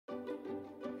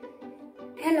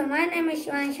Hello, my name is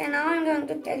Shivansh and now I'm going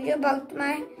to tell you about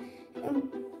my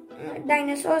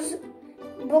Dinosaurs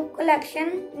book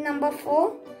collection number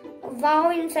 4. Wow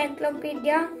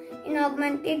Encyclopedia in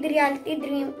Augmented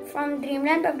Reality from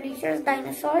Dreamland publishers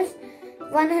Dinosaurs.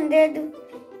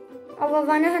 Over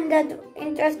 100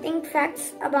 interesting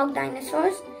facts about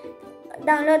dinosaurs.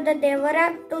 Download the Dever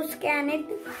app to scan it.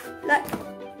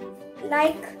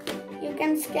 Like you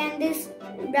can scan this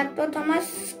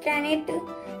Brachiotomus,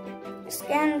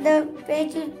 scan the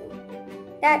page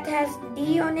that has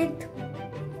D on it,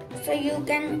 so you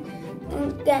can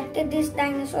get this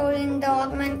dinosaur in the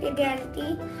augmented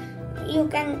reality. You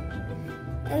can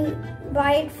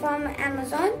buy it from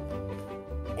Amazon.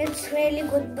 It's really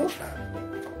good book.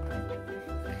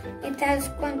 It has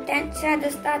contents at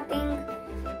the starting,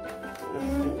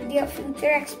 the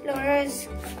future explorers,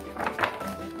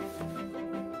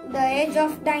 the age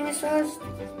of dinosaurs,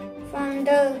 from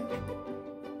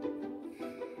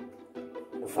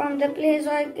the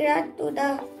Paleozoic era to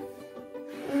the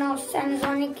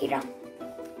Cenozoic era.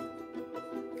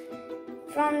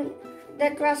 From the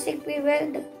Triassic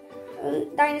period,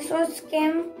 dinosaurs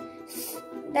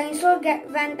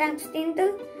went extinct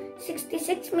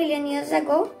 66 million years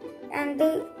ago, and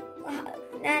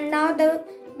now the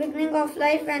beginning of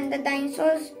life when the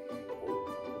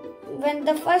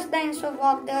first dinosaur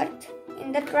walked the earth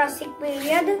in the Triassic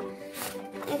period.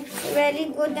 It's very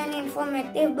good and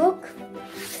informative book.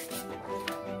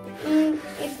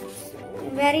 It's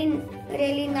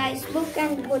really nice book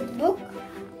and good book.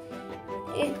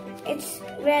 It's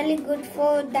really good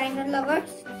for dino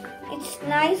lovers. It's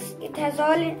nice. It has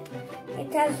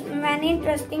many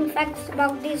interesting facts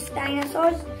about these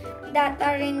dinosaurs that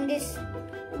are in this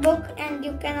book, and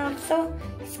you can also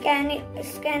scan it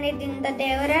in the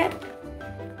Dever app.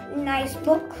 Nice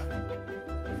book.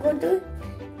 Good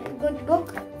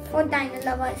book for dino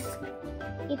lovers.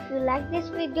 If you like this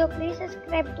video, please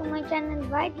subscribe to my channel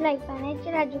Wildlife and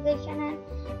Nature Education, and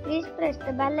please press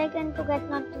the bell icon to get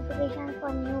notifications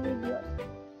for new videos.